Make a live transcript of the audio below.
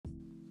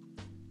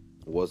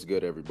What's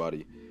good,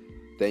 everybody?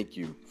 Thank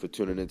you for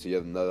tuning in to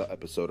yet another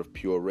episode of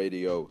Pure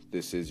Radio.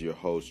 This is your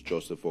host,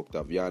 Joseph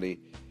Octaviani,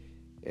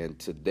 and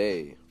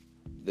today,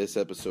 this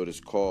episode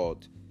is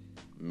called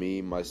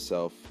Me,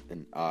 Myself,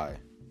 and I.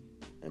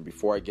 And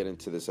before I get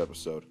into this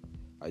episode,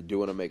 I do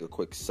want to make a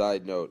quick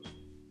side note.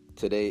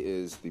 Today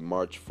is the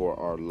March for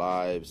Our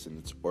Lives, and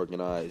it's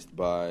organized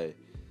by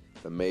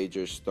the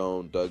Major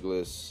Stone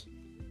Douglas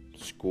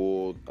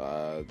School.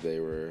 They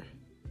were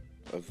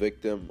a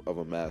victim of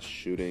a mass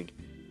shooting,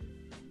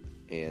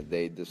 and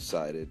they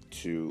decided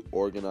to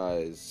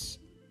organize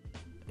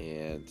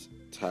and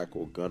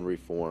tackle gun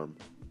reform,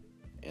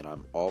 and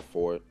I'm all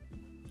for it.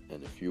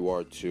 And if you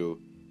are too,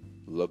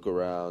 look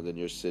around in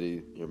your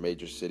city, your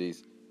major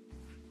cities.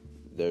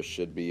 There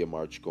should be a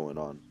march going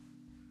on.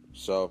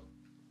 So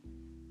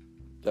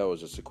that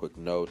was just a quick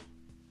note.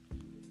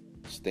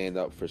 Stand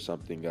up for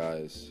something,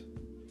 guys,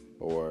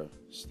 or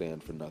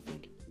stand for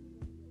nothing.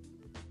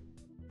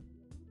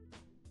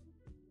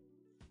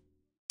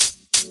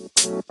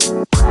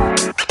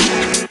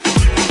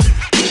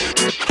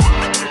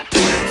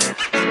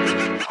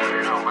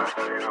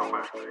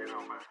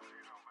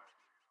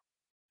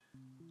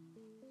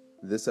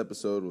 This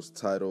episode was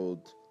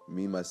titled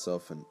Me,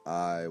 Myself, and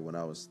I when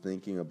I was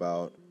thinking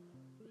about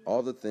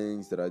all the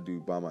things that I do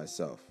by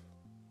myself.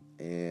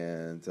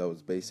 And that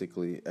was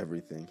basically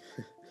everything.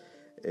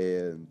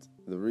 And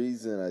the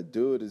reason I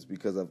do it is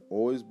because I've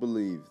always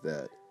believed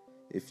that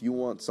if you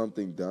want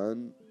something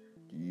done,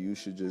 you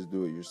should just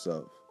do it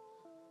yourself.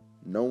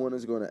 No one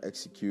is going to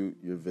execute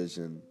your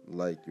vision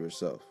like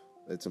yourself.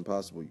 It's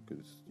impossible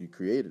because you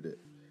created it.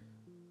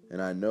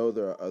 And I know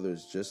there are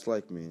others just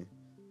like me.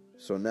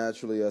 So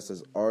naturally, us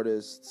as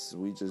artists,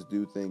 we just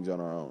do things on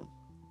our own.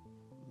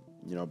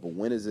 But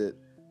when is it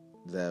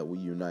that we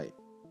unite?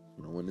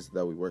 When is it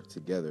that we work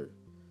together?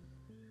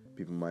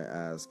 People might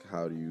ask,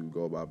 how do you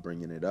go about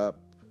bringing it up?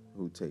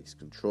 Who takes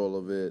control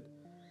of it?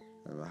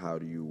 How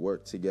do you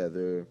work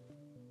together?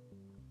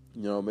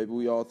 Maybe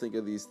we all think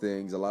of these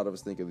things. A lot of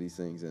us think of these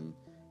things, and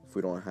if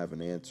we don't have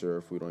an answer,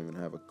 if we don't even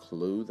have a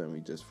clue, then we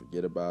just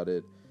forget about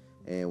it,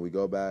 and we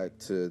go back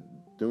to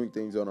doing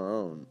things on our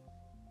own.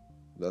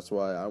 That's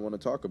why I want to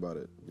talk about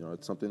it.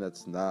 It's something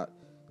that's not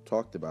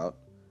talked about,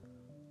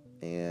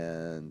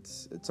 and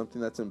it's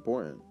something that's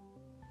important.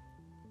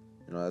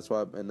 That's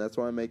why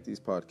I make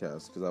these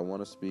podcasts, because I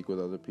want to speak with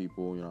other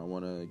people. I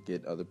want to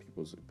get other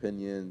people's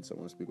opinions. I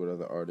want to speak with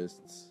other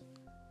artists.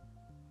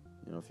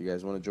 If you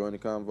guys want to join the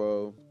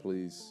convo,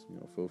 please,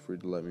 feel free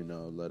to let me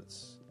know.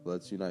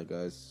 Let's unite,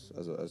 guys,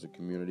 as a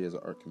community, as an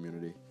art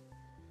community.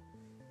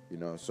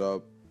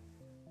 So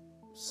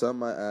some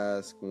might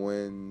ask,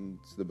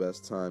 when's the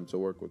best time to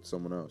work with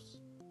someone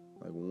else?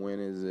 Like, when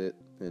is it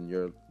in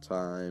your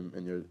time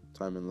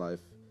in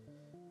life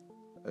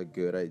a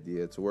good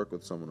idea to work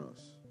with someone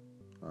else?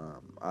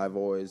 I've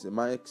always, in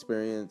my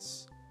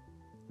experience,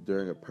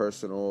 during a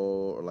personal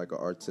or like an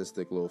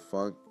artistic little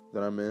funk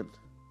that I'm in,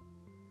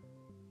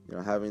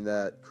 having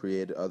that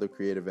other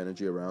creative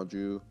energy around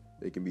you,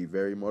 it can be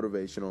very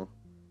motivational,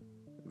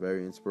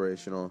 very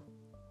inspirational.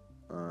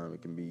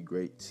 It can be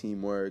great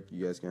teamwork.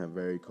 You guys can have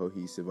very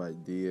cohesive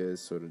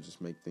ideas, so to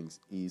just make things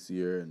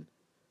easier, and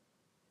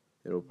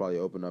it'll probably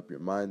open up your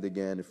mind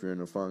again if you're in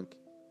a funk,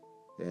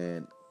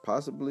 and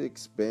possibly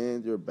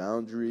expand your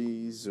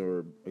boundaries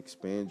or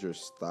expand your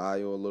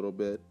style a little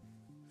bit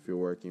if you're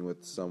working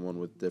with someone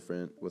with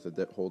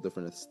a whole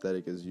different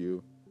aesthetic as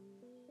you.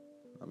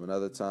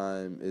 Another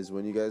time is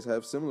when you guys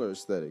have similar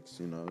aesthetics.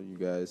 You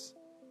guys,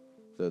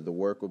 the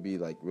work will be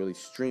like really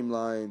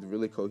streamlined,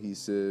 really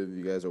cohesive.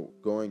 You guys are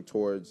going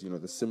towards,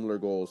 the similar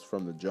goals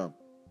from the jump.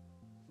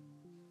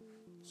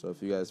 So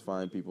if you guys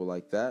find people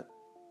like that,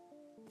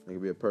 it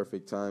could be a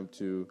perfect time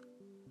to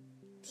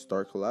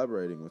start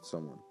collaborating with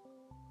someone.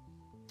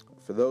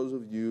 For those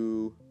of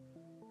you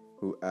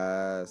who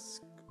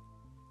ask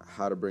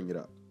how to bring it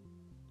up,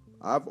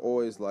 I've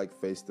always liked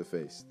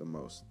face-to-face the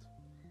most.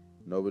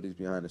 Nobody's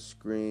behind a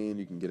screen.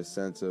 You can get a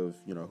sense of,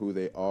 who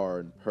they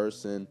are in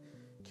person.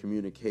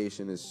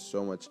 Communication is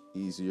so much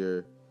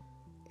easier,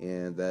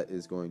 and that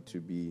is going to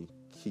be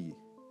key.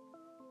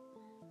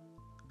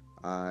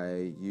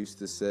 I used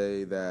to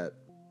say that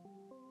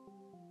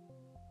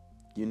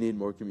you need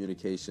more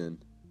communication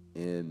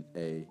in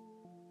a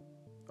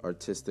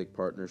artistic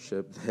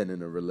partnership than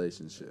in a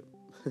relationship.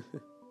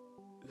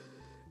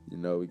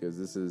 Because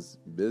this is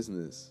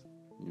business,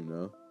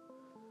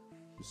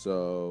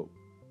 So,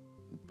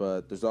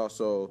 but there's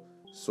also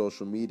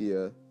social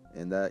media,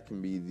 and that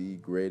can be the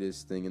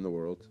greatest thing in the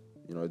world.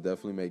 It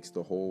definitely makes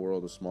the whole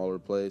world a smaller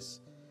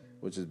place,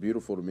 which is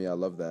beautiful to me. I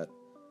love that.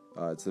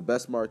 It's the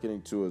best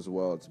marketing tool as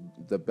well. It's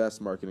the best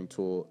marketing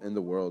tool in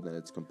the world, and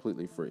it's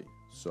completely free.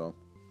 So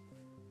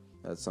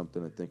that's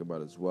something to think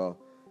about as well.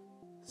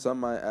 Some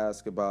might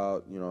ask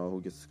about,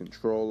 who gets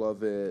control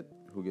of it,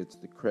 who gets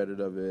the credit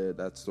of it,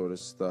 that sort of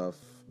stuff.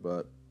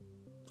 But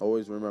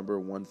always remember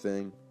one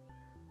thing,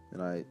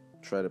 and I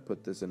try to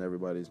put this in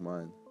everybody's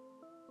mind.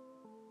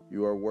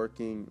 You are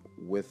working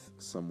with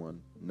someone,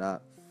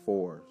 not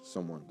for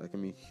someone. That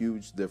can be a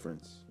huge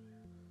difference.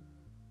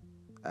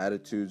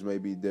 Attitudes may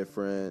be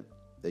different.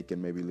 They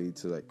can maybe lead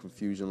to like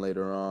confusion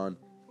later on.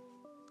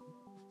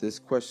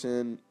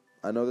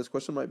 I know this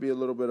question might be a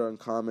little bit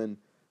uncommon,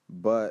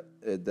 but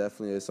it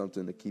definitely is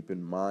something to keep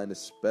in mind,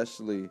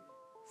 especially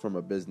from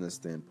a business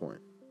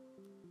standpoint.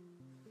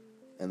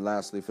 And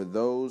lastly, for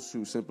those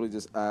who simply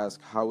just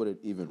ask, how would it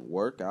even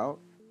work out?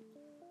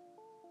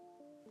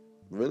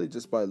 Really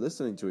just by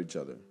listening to each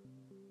other.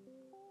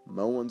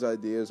 No one's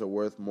ideas are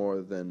worth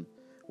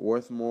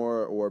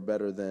more or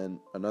better than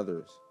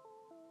another's.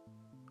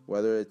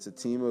 Whether it's a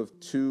team of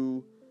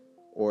 2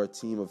 or a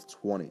team of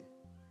 20,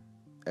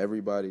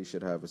 everybody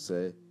should have a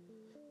say.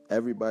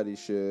 Everybody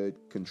should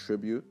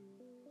contribute.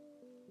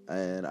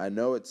 And I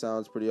know it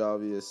sounds pretty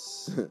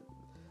obvious,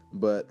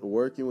 but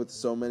working with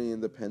so many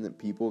independent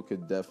people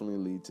could definitely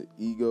lead to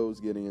egos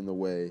getting in the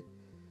way,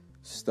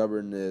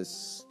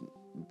 stubbornness,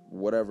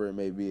 whatever it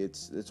may be.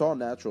 It's all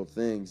natural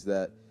things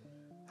that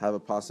have a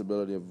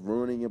possibility of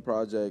ruining your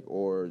project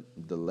or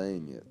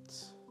delaying it.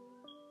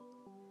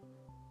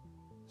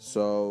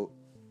 So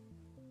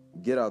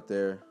get out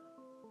there,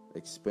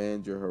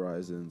 expand your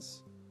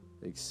horizons,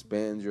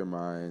 expand your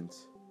mind,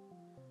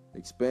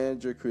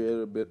 expand your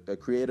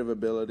creative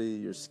ability,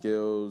 your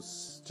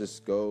skills.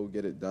 Just go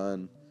get it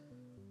done.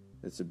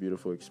 It's a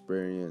beautiful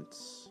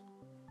experience.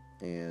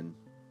 And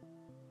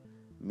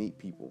meet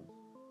people,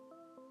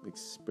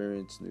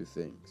 experience new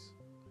things,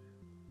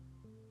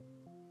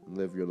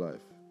 live your life.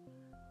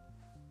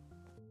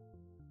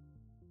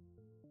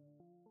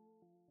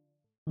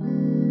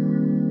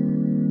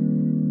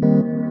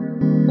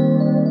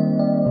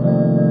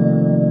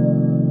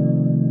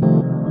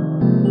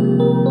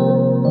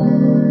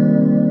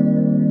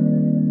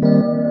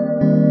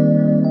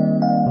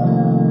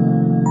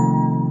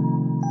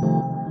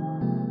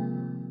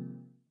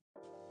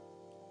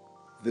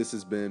 This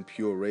has been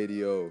Pure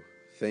Radio.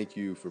 Thank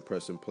you for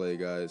pressing play,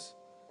 guys.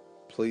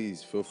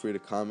 Please feel free to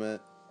comment.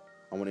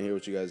 I want to hear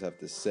what you guys have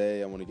to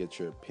say. I want to get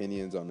your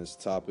opinions on this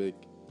topic.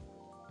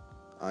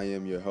 I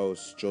am your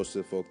host,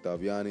 Joseph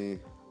Octaviani,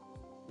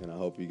 and I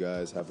hope you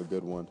guys have a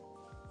good one.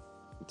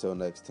 Until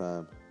next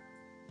time.